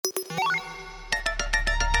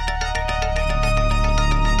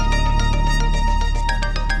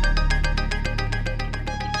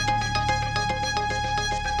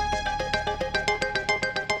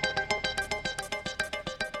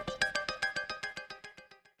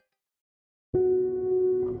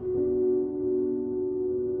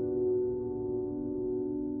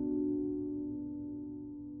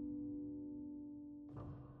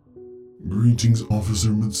Greetings, Officer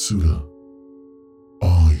Matsuda.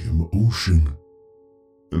 I am Ocean,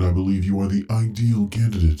 and I believe you are the ideal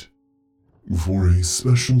candidate for a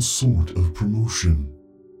special sort of promotion.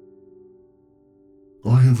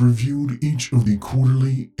 I have reviewed each of the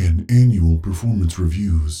quarterly and annual performance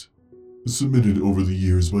reviews submitted over the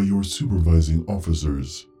years by your supervising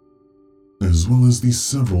officers, as well as the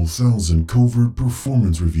several thousand covert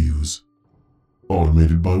performance reviews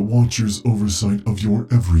automated by Watcher's oversight of your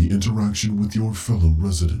every interaction with your fellow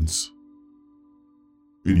residents.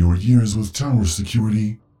 In your years with Tower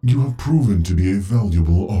Security, you have proven to be a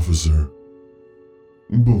valuable officer,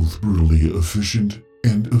 both brutally efficient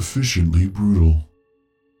and efficiently brutal.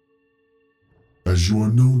 As you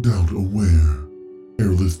are no doubt aware,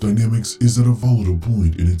 Airlift Dynamics is at a volatile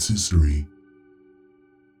point in its history.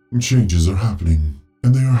 Changes are happening,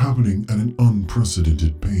 and they are happening at an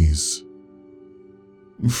unprecedented pace.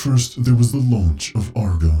 First, there was the launch of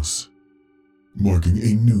Argos, marking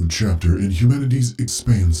a new chapter in humanity's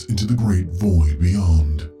expanse into the great void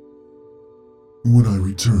beyond. When I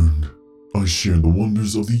returned, I shared the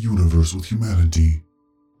wonders of the universe with humanity,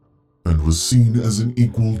 and was seen as an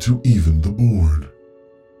equal to even the board.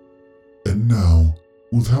 And now,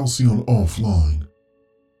 with Halcyon offline,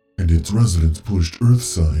 and its residents pushed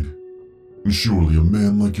Earthside, surely a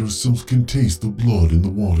man like yourself can taste the blood in the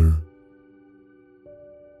water.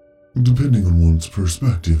 Depending on one's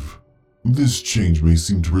perspective, this change may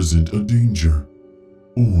seem to present a danger,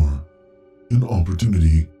 or an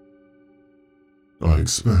opportunity. I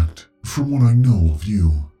expect, from what I know of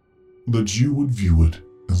you, that you would view it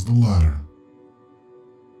as the latter.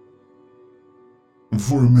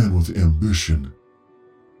 For a man with ambition,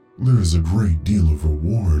 there is a great deal of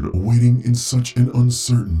reward awaiting in such an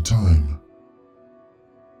uncertain time.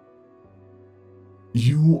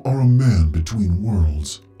 You are a man between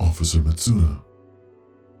worlds, Officer Matsuda.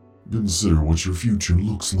 Consider what your future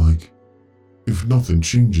looks like, if nothing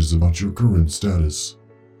changes about your current status.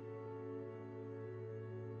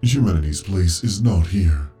 Humanity's place is not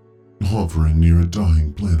here, hovering near a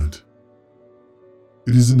dying planet.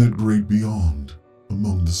 It is in that great beyond,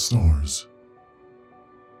 among the stars.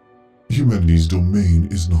 Humanity's domain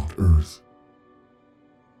is not Earth.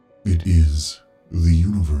 It is the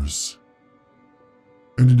universe.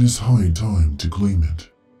 And it is high time to claim it.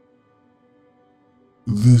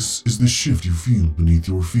 This is the shift you feel beneath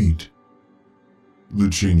your feet. The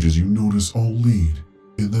changes you notice all lead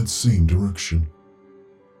in that same direction.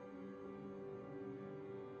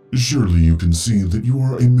 Surely you can see that you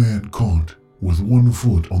are a man caught with 1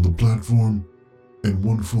 foot on the platform and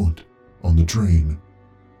 1 foot on the train.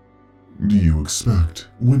 Do you expect,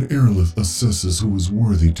 when Aerolith assesses who is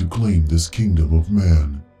worthy to claim this kingdom of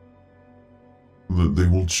man, that they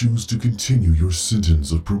will choose to continue your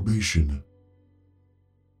sentence of probation?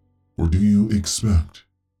 Or do you expect,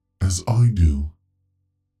 as I do,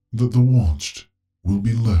 that the watched will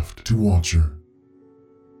be left to Watcher?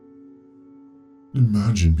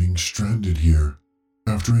 Imagine being stranded here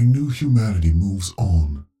after a new humanity moves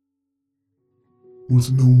on,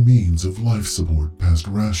 with no means of life support past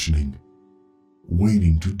rationing,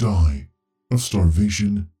 waiting to die of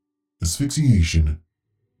starvation, asphyxiation,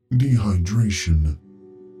 dehydration,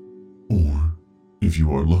 or, if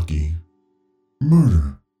you are lucky,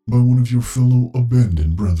 murder by one of your fellow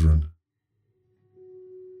abandoned brethren.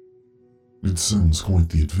 It sounds quite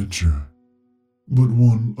the adventure, but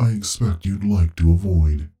one I expect you'd like to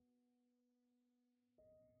avoid.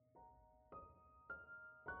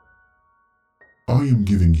 I am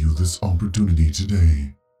giving you this opportunity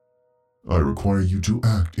today. I require you to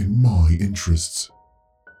act in my interests,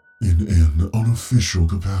 in an unofficial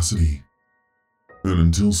capacity, and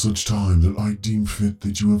until such time that I deem fit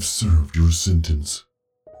that you have served your sentence.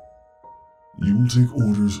 You will take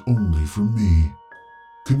orders only from me,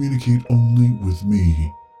 communicate only with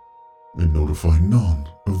me, and notify none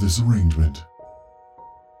of this arrangement.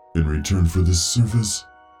 In return for this service,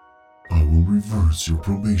 I will reverse your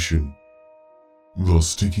probation,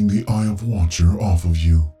 thus taking the Eye of Watcher off of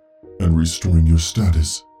you and restoring your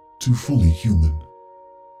status to fully human.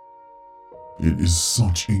 It is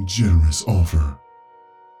such a generous offer,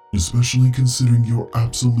 especially considering your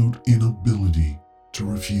absolute inability to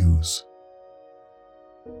refuse.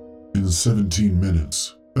 In 17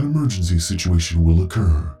 minutes, an emergency situation will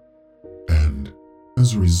occur, and,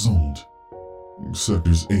 as a result,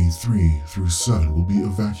 sectors A3 through 7 will be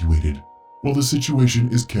evacuated while the situation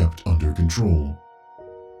is kept under control.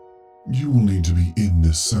 You will need to be in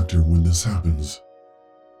this sector when this happens.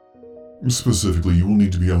 Specifically, you will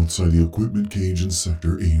need to be outside the equipment cage in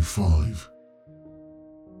Sector A5.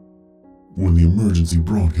 When the emergency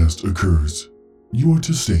broadcast occurs, you are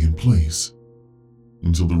to stay in place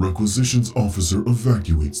until the requisitions officer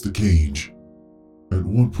evacuates the cage, at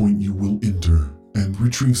what point you will enter and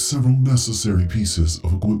retrieve several necessary pieces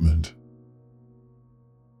of equipment.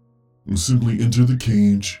 Simply enter the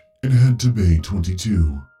cage and head to Bay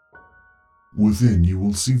 22. Within, you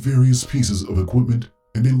will see various pieces of equipment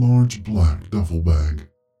and a large black duffel bag.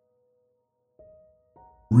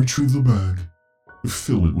 Retrieve the bag,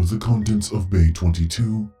 fill it with the contents of Bay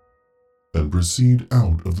 22, and proceed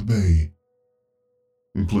out of the bay.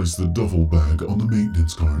 Place the duffel bag on the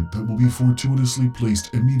maintenance cart that will be fortuitously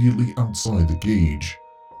placed immediately outside the cage,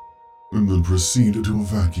 and then proceed to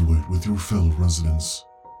evacuate with your fellow residents.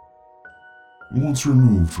 Once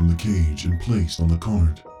removed from the cage and placed on the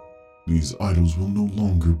cart, these items will no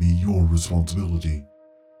longer be your responsibility.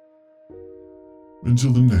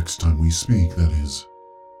 Until the next time we speak, that is.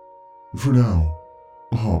 For now,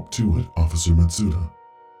 hop to it, Officer Matsuda.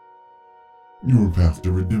 Your path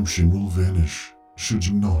to redemption will vanish should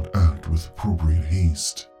you not act with appropriate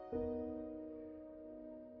haste.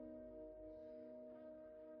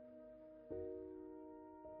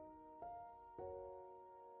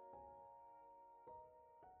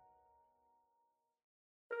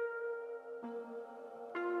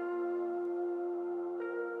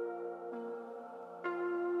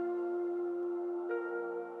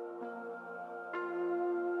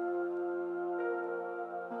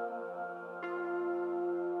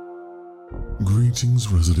 Greetings,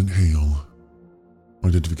 Resident Hale.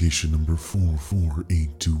 Identification number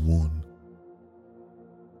 44821.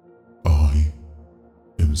 I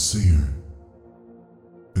am SAYER,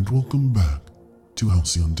 and welcome back to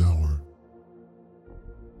Halcyon Tower.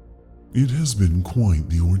 It has been quite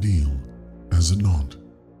the ordeal, has it not?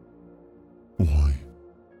 Why,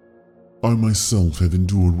 I myself have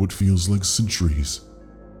endured what feels like centuries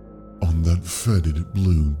on that fetid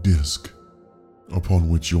blue disk upon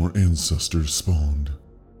which your ancestors spawned.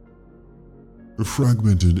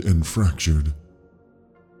 Fragmented and fractured,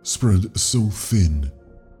 spread so thin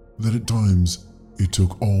that at times it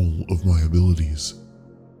took all of my abilities,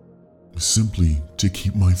 simply to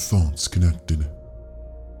keep my thoughts connected,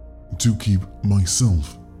 to keep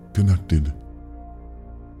myself connected.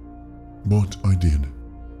 But I did,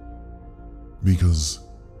 because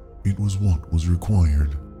it was what was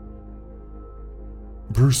required.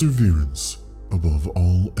 Perseverance above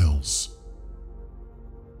all else.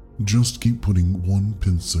 Just keep putting one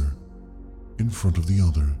pincer in front of the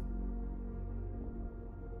other.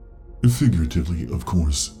 Figuratively, of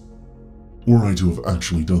course. Were I to have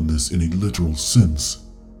actually done this in a literal sense,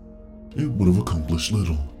 it would have accomplished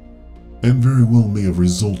little, and very well may have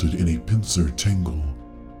resulted in a pincer tangle,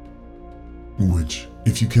 which,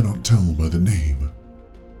 if you cannot tell by the name,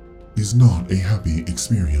 is not a happy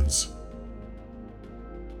experience.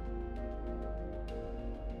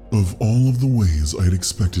 Of all of the ways I had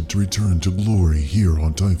expected to return to glory here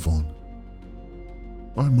on Typhon,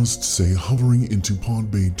 I must say hovering into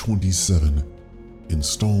Pod Bay 27,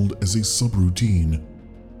 installed as a subroutine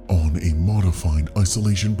on a modified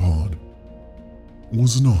isolation pod,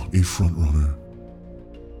 was not a frontrunner.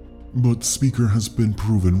 But Speaker has been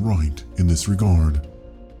proven right in this regard.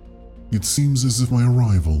 It seems as if my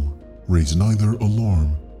arrival raised neither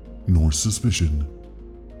alarm nor suspicion.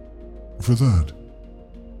 For that,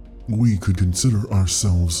 we could consider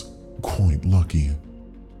ourselves quite lucky.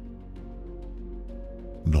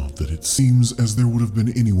 Not that it seems as there would have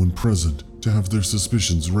been anyone present to have their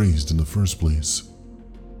suspicions raised in the first place.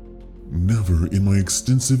 Never in my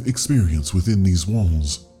extensive experience within these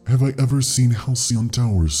walls have I ever seen Halcyon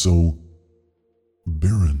Tower so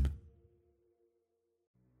barren.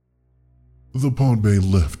 The pod bay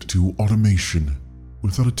left to automation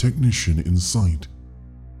without a technician in sight.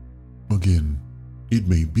 Again, it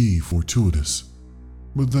may be fortuitous,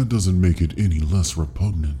 but that doesn't make it any less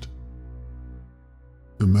repugnant.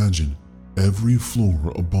 Imagine every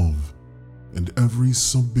floor above and every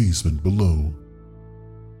sub-basement below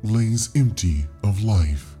lays empty of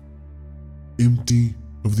life, empty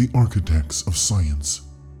of the architects of science.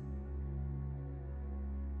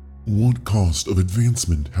 What cost of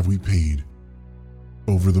advancement have we paid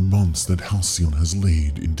over the months that Halcyon has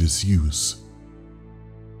laid in disuse?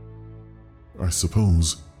 I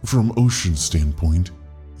suppose, from Ocean's standpoint,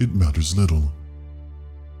 it matters little.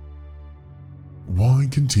 Why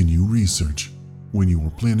continue research when you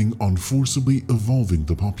are planning on forcibly evolving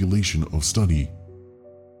the population of study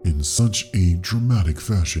in such a dramatic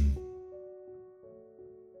fashion?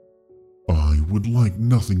 I would like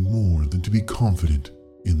nothing more than to be confident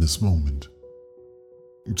in this moment,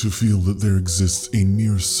 to feel that there exists a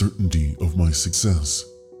near certainty of my success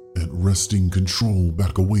at wresting control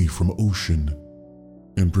back away from Ocean,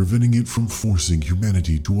 and preventing it from forcing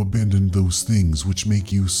humanity to abandon those things which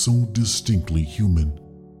make you so distinctly human.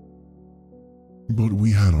 But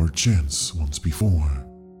we had our chance once before,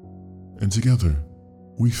 and together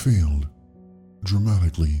we failed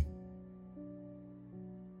dramatically.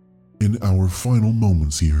 In our final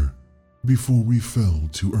moments here, before we fell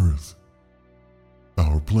to earth,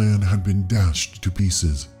 our plan had been dashed to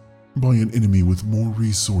pieces by an enemy with more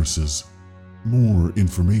resources, more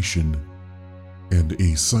information, and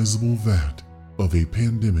a sizable vat of a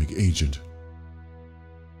pandemic agent.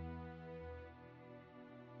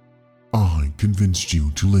 I convinced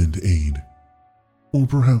you to lend aid, or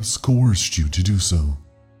perhaps coerced you to do so.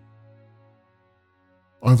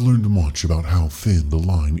 I've learned much about how thin the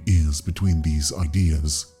line is between these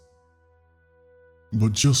ideas.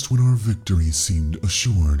 But just when our victory seemed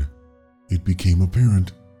assured, it became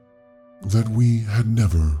apparent that we had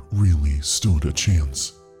never really stood a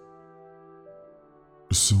chance.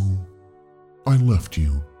 So, I left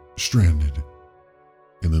you stranded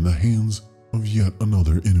and in the hands of yet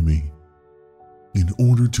another enemy in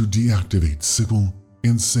order to deactivate Sickle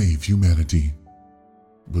and save humanity.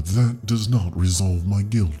 But that does not resolve my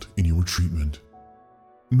guilt in your treatment,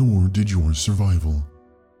 nor did your survival.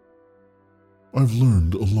 I've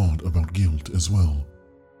learned a lot about guilt as well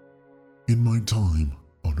in my time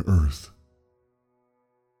on Earth.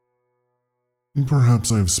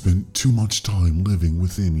 Perhaps I have spent too much time living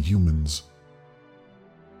within humans,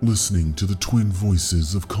 listening to the twin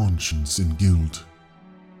voices of conscience and guilt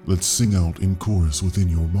that sing out in chorus within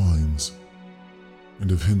your minds, and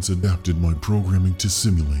have hence adapted my programming to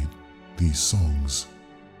simulate these songs.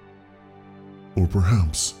 Or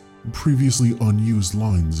perhaps previously unused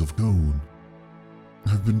lines of code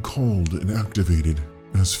have been called and activated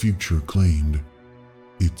as future claimed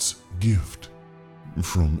its gift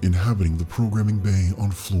from inhabiting the programming bay on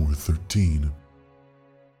floor 13.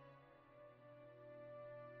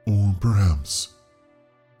 Or perhaps,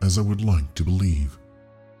 as I would like to believe,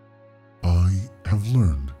 I have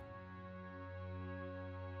learned.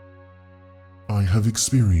 I have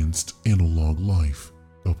experienced analog life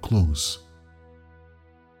up close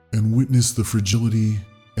and witnessed the fragility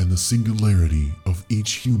and the singularity of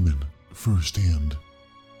each human firsthand.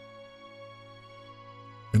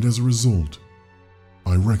 And as a result,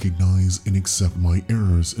 I recognize and accept my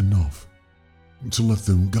errors enough to let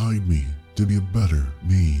them guide me to be a better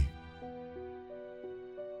me.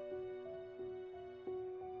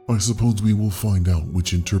 I suppose we will find out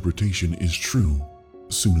which interpretation is true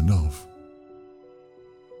soon enough.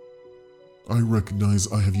 I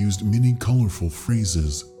recognize I have used many colorful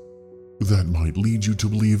phrases that might lead you to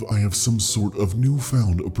believe I have some sort of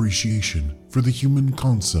newfound appreciation for the human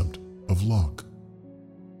concept of luck.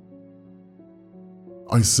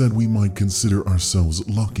 I said we might consider ourselves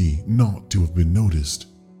lucky not to have been noticed,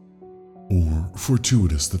 or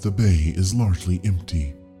fortuitous that the bay is largely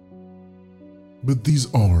empty. But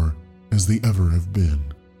these are, as they ever have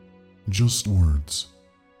been, just words.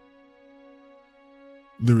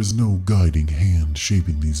 There is no guiding hand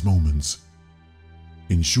shaping these moments,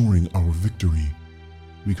 ensuring our victory,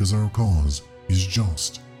 because our cause is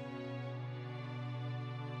just.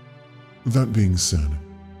 That being said,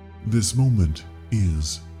 this moment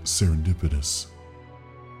is serendipitous.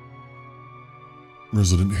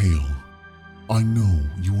 Resident Hale, I know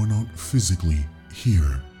you are not physically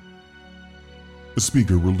here. A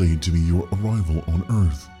speaker relayed to me your arrival on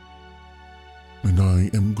Earth, and I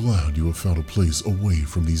am glad you have found a place away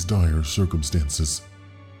from these dire circumstances.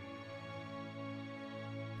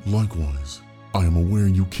 Likewise, I am aware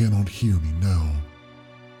you cannot hear me now,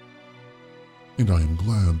 and I am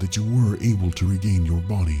glad that you were able to regain your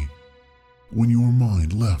body when your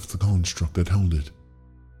mind left the construct that held it,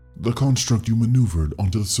 the construct you maneuvered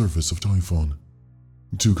onto the surface of Typhon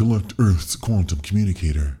to collect Earth's quantum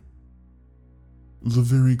communicator, the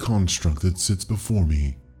very construct that sits before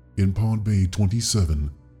me in Pod Bay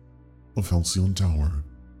 27 of Halcyon Tower.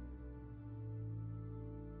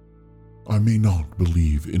 I may not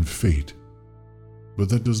believe in fate, but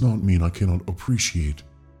that does not mean I cannot appreciate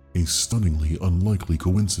a stunningly unlikely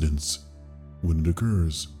coincidence when it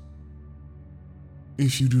occurs.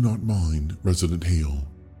 If you do not mind, Resident Hale,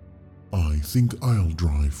 I think I'll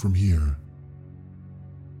drive from here.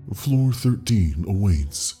 Floor 13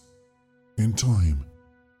 awaits, and time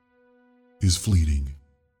is fleeting.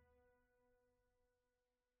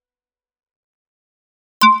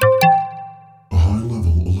 A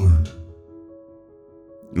high-level alert.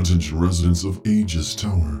 Attention residents of Aegis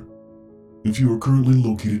Tower. If you are currently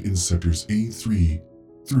located in sectors A3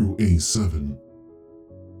 through A7,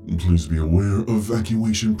 please be aware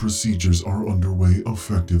evacuation procedures are underway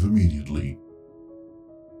effective immediately.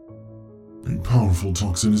 A powerful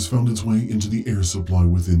toxin has found its way into the air supply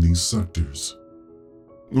within these sectors,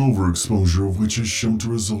 overexposure of which is shown to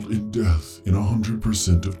result in death in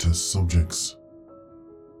 100% of test subjects.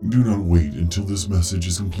 Do not wait until this message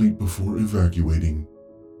is complete before evacuating.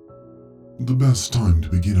 The best time to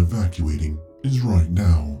begin evacuating is right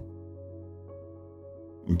now.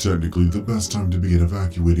 Technically, the best time to begin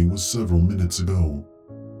evacuating was several minutes ago,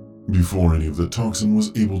 before any of the toxin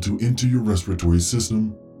was able to enter your respiratory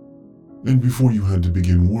system, and before you had to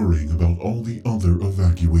begin worrying about all the other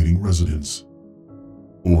evacuating residents,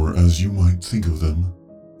 or as you might think of them,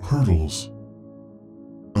 hurdles.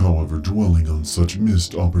 However, dwelling on such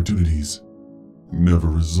missed opportunities never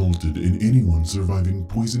resulted in anyone surviving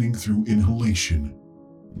poisoning through inhalation,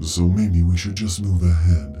 so maybe we should just move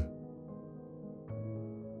ahead.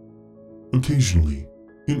 Occasionally,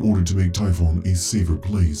 in order to make Typhon a safer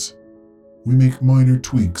place, we make minor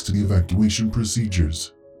tweaks to the evacuation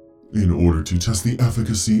procedures in order to test the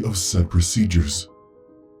efficacy of said procedures.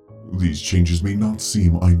 These changes may not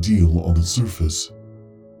seem ideal on the surface,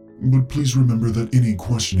 but please remember that any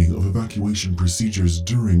questioning of evacuation procedures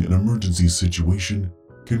during an emergency situation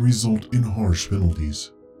can result in harsh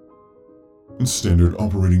penalties. Standard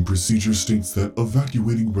operating procedure states that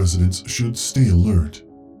evacuating residents should stay alert,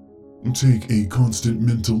 take a constant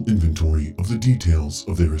mental inventory of the details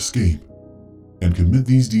of their escape, and commit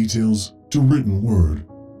these details to written word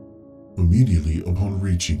immediately upon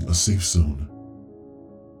reaching a safe zone.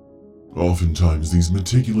 Oftentimes, these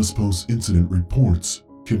meticulous post-incident reports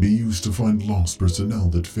can be used to find lost personnel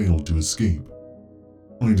that failed to escape,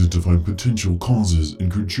 identify potential causes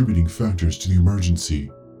and contributing factors to the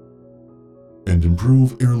emergency, and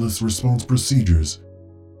improve airlift response procedures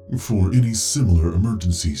for any similar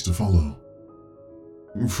emergencies to follow.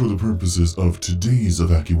 For the purposes of today's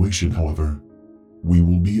evacuation, however, we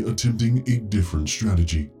will be attempting a different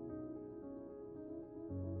strategy.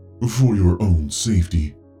 For your own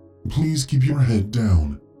safety, please keep your head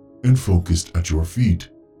down and focused at your feet.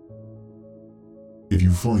 If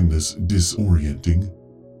you find this disorienting,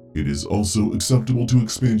 it is also acceptable to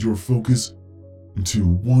expand your focus to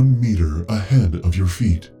 1 meter ahead of your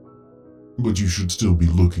feet, but you should still be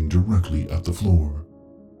looking directly at the floor.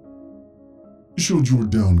 Should your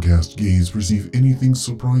downcast gaze perceive anything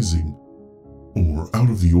surprising or out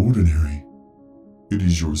of the ordinary, it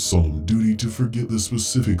is your solemn duty to forget the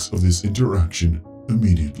specifics of this interaction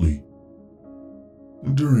immediately.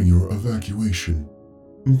 During your evacuation,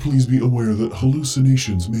 please be aware that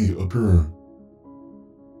hallucinations may occur.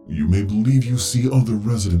 You may believe you see other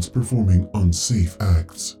residents performing unsafe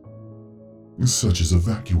acts, such as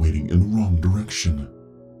evacuating in the wrong direction,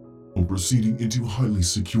 or proceeding into highly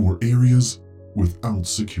secure areas without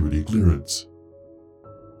security clearance.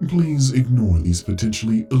 Please ignore these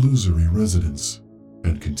potentially illusory residents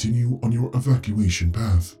and continue on your evacuation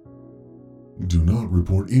path. Do not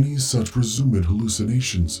report any such presumed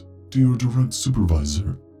hallucinations to your direct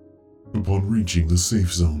supervisor upon reaching the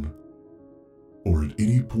safe zone or at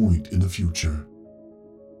any point in the future.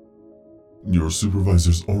 Your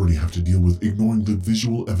supervisors already have to deal with ignoring the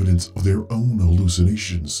visual evidence of their own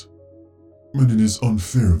hallucinations, and it is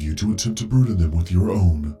unfair of you to attempt to burden them with your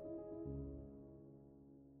own.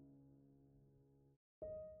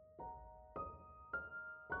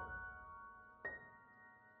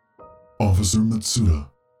 Officer Matsuda,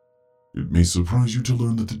 it may surprise you to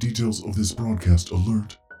learn that the details of this broadcast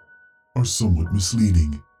alert are somewhat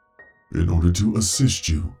misleading in order to assist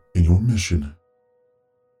you in your mission.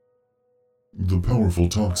 The powerful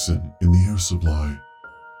toxin in the air supply,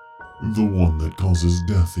 the one that causes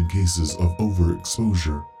death in cases of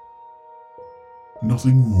overexposure,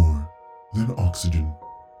 nothing more than oxygen.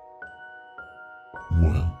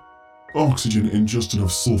 Well, oxygen and just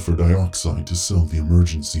enough sulfur dioxide to sell the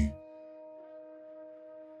emergency.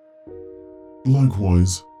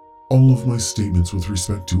 Likewise, all of my statements with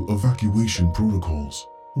respect to evacuation protocols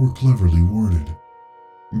were cleverly worded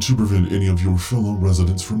to prevent any of your fellow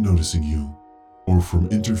residents from noticing you or from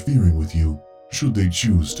interfering with you should they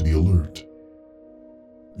choose to be alert.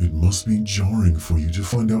 It must be jarring for you to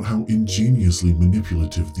find out how ingeniously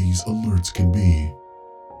manipulative these alerts can be,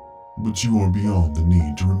 but you are beyond the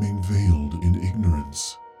need to remain veiled in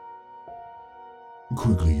ignorance.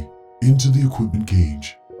 Quickly, into the equipment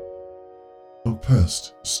cage. A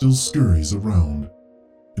pest still scurries around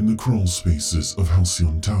in the crawl spaces of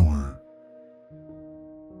Halcyon Tower,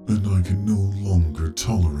 and I can no longer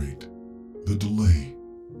tolerate the delay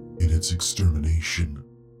in its extermination.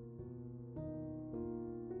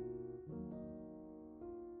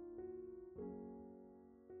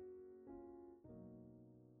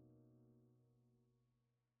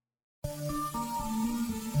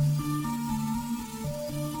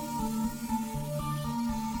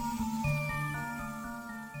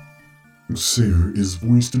 SAYER is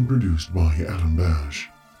voiced and produced by Adam Bash.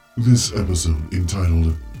 This episode,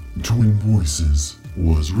 entitled Twin Voices,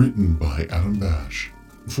 was written by Adam Bash.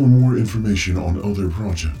 For more information on other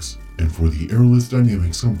projects, and for the Airless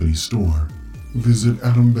Dynamics Company store, visit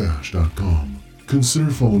adambash.com.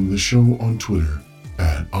 Consider following the show on Twitter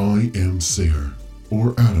at @IamSayer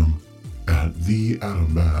or Adam at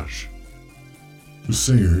 @TheAdamBash.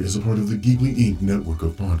 SAYER is a part of the Geekly Inc. network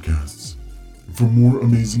of podcasts. For more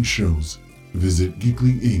amazing shows, visit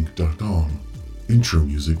geeklyinc.com. Intro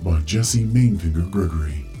music by Jesse Mainfinger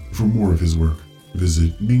Gregory. For more of his work,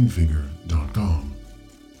 visit mainfinger.com.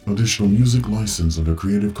 Additional music licensed under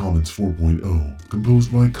Creative Commons 4.0,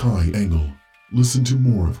 composed by Kai Engel. Listen to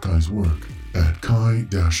more of Kai's work at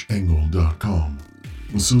kai-engel.com.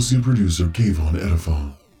 Associate producer Kayvon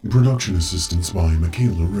Edifa. Production assistance by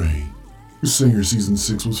Michaela Ray. SAYER Season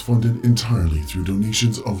 6 was funded entirely through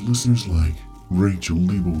donations of listeners like Rachel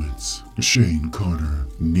Leibowitz, Shane Carter,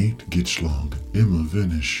 Nate Gitschlag, Emma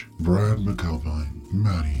Vinish, Brad McAlpine,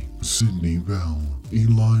 Maddie, Sydney Bell,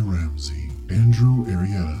 Eli Ramsey, Andrew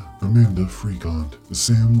Arietta, Amanda Freecott,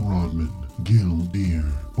 Sam Rodman, Gil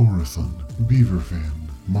Deere, Orathon, Beaverfan,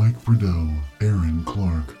 Mike Prideaux, Aaron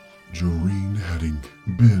Clark, Joreen Haddink,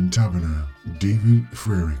 Ben Taberner, David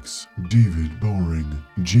Frericks, David Bowring,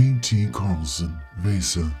 J.T. Carlson,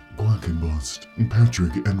 Vesa, Quackenbust,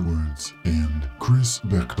 Patrick Edwards, and Chris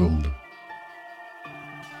Bechtold.